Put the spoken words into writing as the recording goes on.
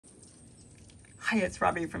Hi, it's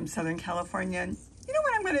Robbie from Southern California. You know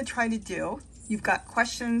what I'm going to try to do? You've got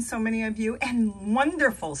questions, so many of you, and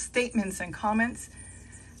wonderful statements and comments.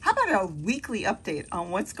 How about a weekly update on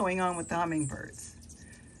what's going on with the hummingbirds?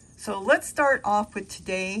 So let's start off with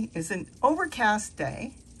today is an overcast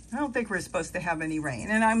day. I don't think we're supposed to have any rain.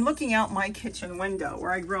 And I'm looking out my kitchen window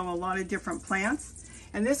where I grow a lot of different plants.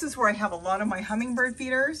 And this is where I have a lot of my hummingbird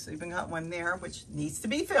feeders. We've got one there, which needs to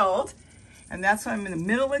be filled. And that's what I'm in the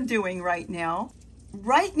middle of doing right now.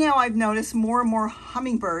 Right now, I've noticed more and more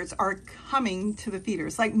hummingbirds are coming to the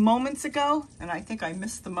feeders. Like moments ago, and I think I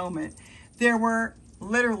missed the moment, there were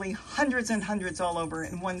literally hundreds and hundreds all over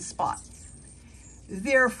in one spot.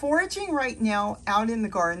 They're foraging right now out in the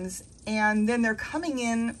gardens, and then they're coming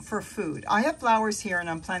in for food. I have flowers here, and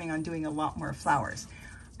I'm planning on doing a lot more flowers.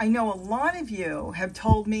 I know a lot of you have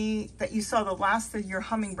told me that you saw the last of your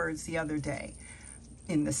hummingbirds the other day.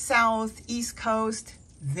 In the south, east coast,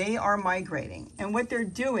 they are migrating. And what they're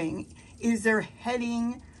doing is they're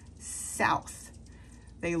heading south.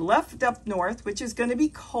 They left up north, which is going to be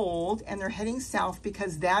cold, and they're heading south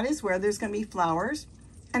because that is where there's going to be flowers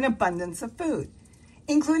and abundance of food,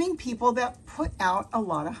 including people that put out a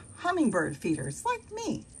lot of hummingbird feeders like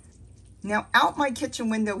me. Now, out my kitchen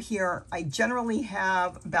window here, I generally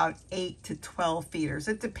have about 8 to 12 feeders.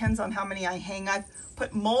 It depends on how many I hang. I've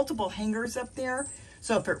put multiple hangers up there.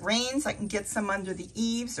 So if it rains, I can get some under the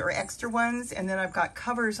eaves or extra ones, and then I've got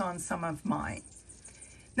covers on some of mine.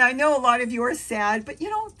 Now, I know a lot of you are sad, but you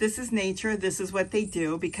know, this is nature. This is what they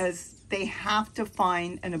do because they have to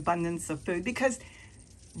find an abundance of food. Because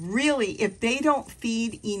really, if they don't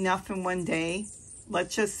feed enough in one day,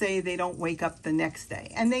 let's just say they don't wake up the next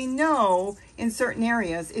day, and they know in certain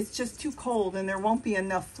areas it's just too cold and there won't be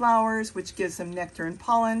enough flowers, which gives them nectar and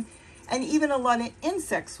pollen. And even a lot of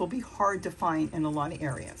insects will be hard to find in a lot of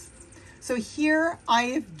areas. So here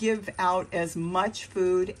I give out as much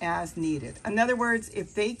food as needed. In other words,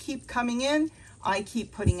 if they keep coming in, I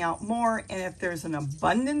keep putting out more. And if there's an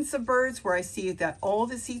abundance of birds where I see that all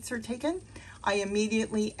the seats are taken, I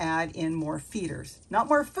immediately add in more feeders. Not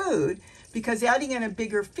more food, because adding in a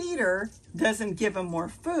bigger feeder doesn't give them more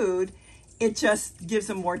food. It just gives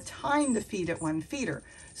them more time to feed at one feeder.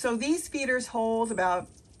 So these feeders hold about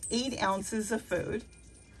 8 ounces of food,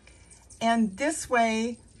 and this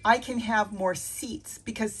way I can have more seats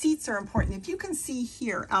because seats are important. If you can see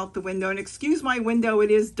here out the window, and excuse my window,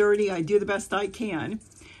 it is dirty. I do the best I can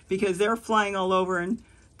because they're flying all over and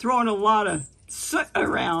throwing a lot of soot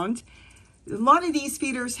around. A lot of these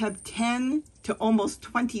feeders have 10 to almost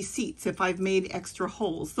 20 seats if I've made extra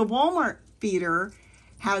holes. The Walmart feeder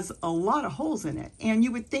has a lot of holes in it, and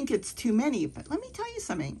you would think it's too many, but let me tell you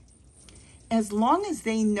something. As long as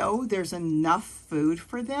they know there's enough food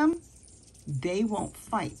for them, they won't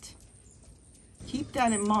fight. Keep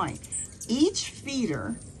that in mind. Each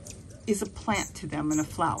feeder is a plant to them and a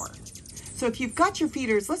flower. So if you've got your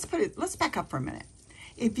feeders, let's back up for a minute.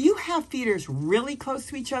 If you have feeders really close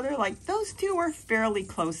to each other, like those two are fairly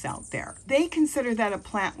close out there, they consider that a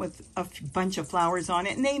plant with a bunch of flowers on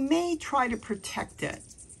it, and they may try to protect it.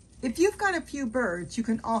 If you've got a few birds, you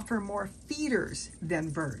can offer more feeders than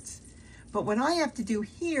birds. But what I have to do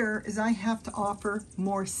here is I have to offer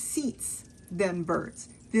more seats than birds.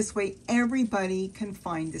 This way everybody can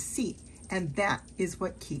find a seat, and that is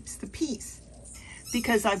what keeps the peace.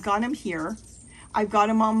 Because I've got them here, I've got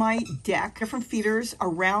them on my deck, different feeders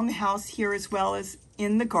around the house here as well as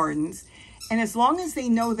in the gardens. And as long as they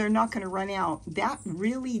know they're not going to run out, that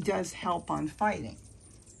really does help on fighting.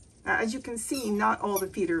 As you can see, not all the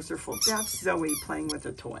feeders are full. That's Zoe playing with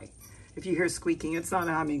a toy. If you hear squeaking, it's not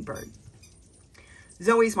a hummingbird.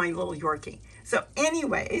 Zoe's my little Yorkie. So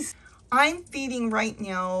anyways, I'm feeding right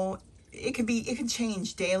now. It could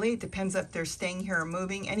change daily. It depends if they're staying here or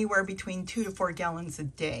moving, anywhere between 2 to 4 gallons a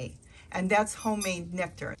day. And that's homemade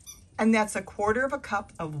nectar. And that's 1/4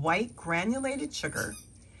 cup of white granulated sugar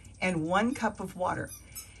and 1 cup of water.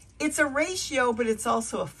 It's a ratio, but it's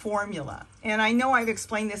also a formula. And I know I've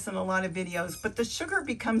explained this in a lot of videos, but the sugar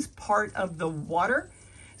becomes part of the water.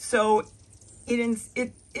 So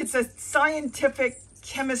it's a scientific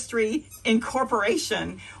chemistry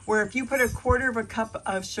incorporation where if you put 1/4 cup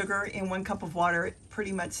of sugar in 1 cup of water, it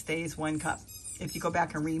pretty much stays 1 cup. If you go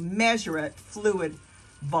back and remeasure it, fluid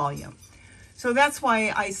volume. So that's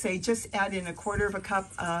why I say just add in 1/4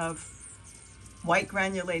 cup of white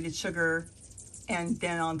granulated sugar, and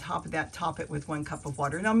then on top of that, top it with 1 cup of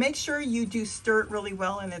water. Now make sure you do stir it really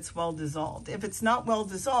well and it's well dissolved. If it's not well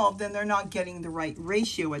dissolved, then they're not getting the right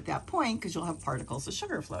ratio at that point because you'll have particles of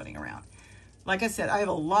sugar floating around. Like I said, I have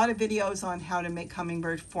a lot of videos on how to make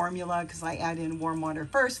hummingbird formula because I add in warm water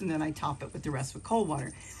first and then I top it with the rest with cold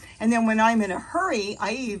water. And then when I'm in a hurry,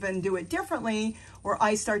 I even do it differently, where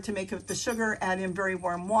I start to make it with the sugar, add in very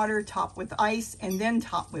warm water, top with ice, and then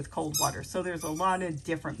top with cold water. So there's a lot of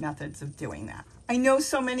different methods of doing that. I know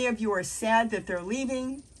so many of you are sad that they're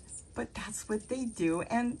leaving, but that's what they do.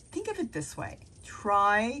 And think of it this way.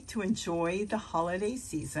 Try to enjoy the holiday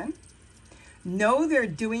season. Know they're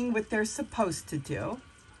doing what they're supposed to do.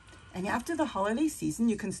 And after the holiday season,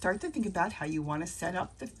 you can start to think about how you want to set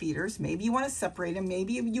up the feeders. Maybe you want to separate them.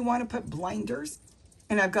 Maybe you want to put blinders.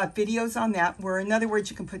 And I've got videos on that where, in other words,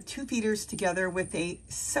 you can put two feeders together with a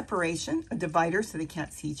separation, a divider, so they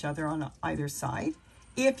can't see each other on either side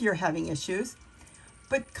if you're having issues.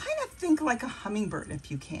 But kind of think like a hummingbird if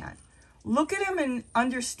you can. Look at them and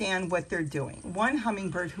understand what they're doing. One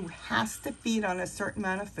hummingbird who has to feed on a certain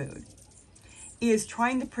amount of food is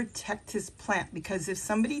trying to protect his plant, because if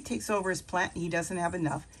somebody takes over his plant and he doesn't have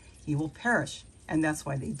enough, he will perish, and that's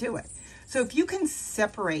why they do it. So if you can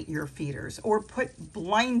separate your feeders or put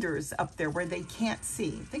blinders up there where they can't see,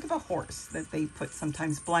 think of a horse that they put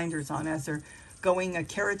sometimes blinders on as they're going, a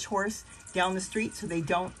carriage horse, down the street so they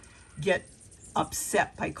don't get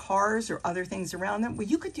upset by cars or other things around them. Well,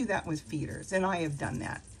 you could do that with feeders, and I have done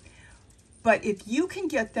that. But if you can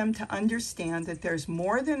get them to understand that there's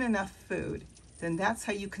more than enough food, then that's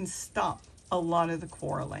how you can stop a lot of the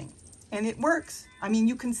quarreling. And it works. I mean,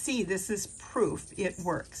 you can see this is proof it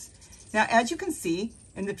works. Now, as you can see,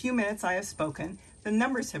 in the few minutes I have spoken, the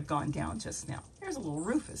numbers have gone down just now. There's a little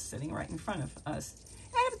Rufus sitting right in front of us.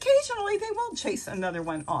 And occasionally they will chase another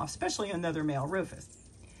one off, especially another male Rufus.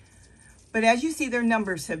 But as you see, their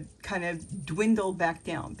numbers have kind of dwindled back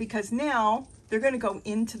down, because now they're going to go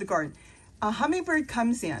into the garden. A hummingbird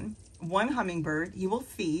comes in. One hummingbird, he will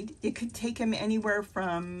feed. It could take him anywhere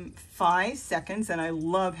from 5 seconds, and I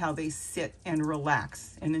love how they sit and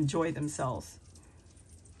relax and enjoy themselves.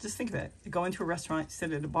 Just think of it. You go into a restaurant,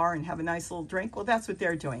 sit at a bar and have a nice little drink. Well, that's what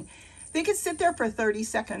they're doing. They could sit there for 30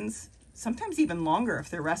 seconds, sometimes even longer if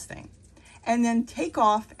they're resting, and then take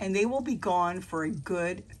off, and they will be gone for a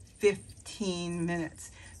good 15 minutes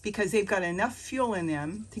because they've got enough fuel in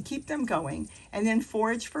them to keep them going, and then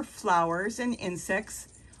forage for flowers and insects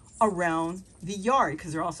around the yard,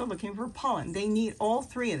 because they're also looking for pollen. They need all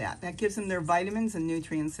three of that. That gives them their vitamins and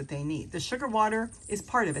nutrients that they need. The sugar water is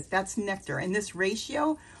part of it. That's nectar. And this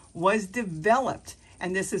ratio was developed.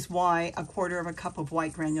 And this is why 1/4 cup of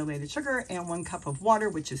white granulated sugar and 1 cup of water,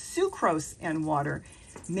 which is sucrose and water,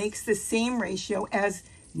 makes the same ratio as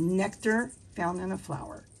nectar found in a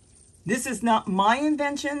flower. This is not my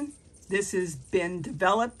invention. This has been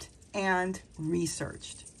developed and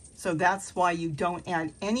researched. So that's why you don't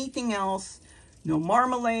add anything else. No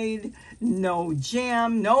marmalade, no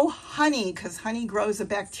jam, no honey, because honey grows a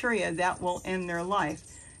bacteria that will end their life.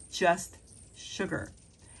 Just sugar.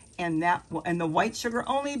 And the white sugar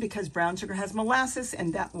only, because brown sugar has molasses,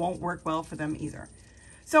 and that won't work well for them either.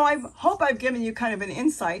 So I hope I've given you kind of an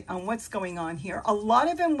insight on what's going on here. A lot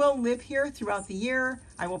of them will live here throughout the year.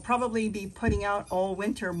 I will probably be putting out all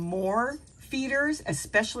winter more feeders,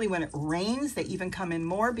 especially when it rains. They even come in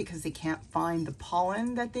more because they can't find the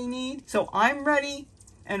pollen that they need. So I'm ready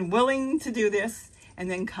and willing to do this.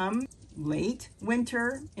 And then come late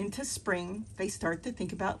winter into spring, they start to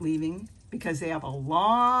think about leaving because they have a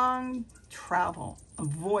long travel, a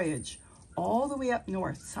voyage all the way up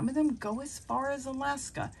north. Some of them go as far as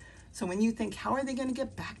Alaska. So when you think, how are they going to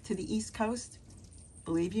get back to the East Coast?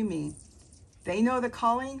 Believe you me, they know the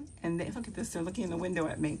calling, and they look at this, they're looking in the window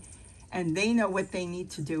at me, and they know what they need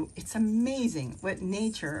to do. It's amazing what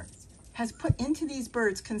nature has put into these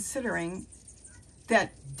birds, considering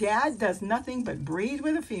that dad does nothing but breed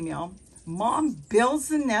with a female, mom builds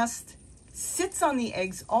the nest, sits on the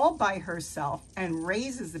eggs all by herself, and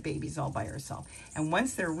raises the babies all by herself. And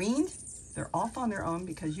once they're weaned, they're off on their own,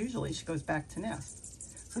 because usually she goes back to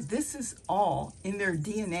nest. So this is all in their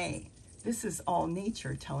DNA. This is all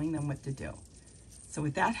nature telling them what to do. So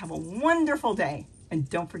with that, have a wonderful day, and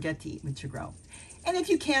don't forget to eat what you grow. And if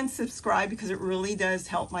you can, subscribe, because it really does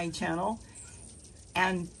help my channel.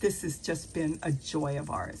 And this has just been a joy of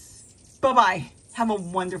ours. Bye-bye. Have a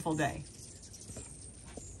wonderful day.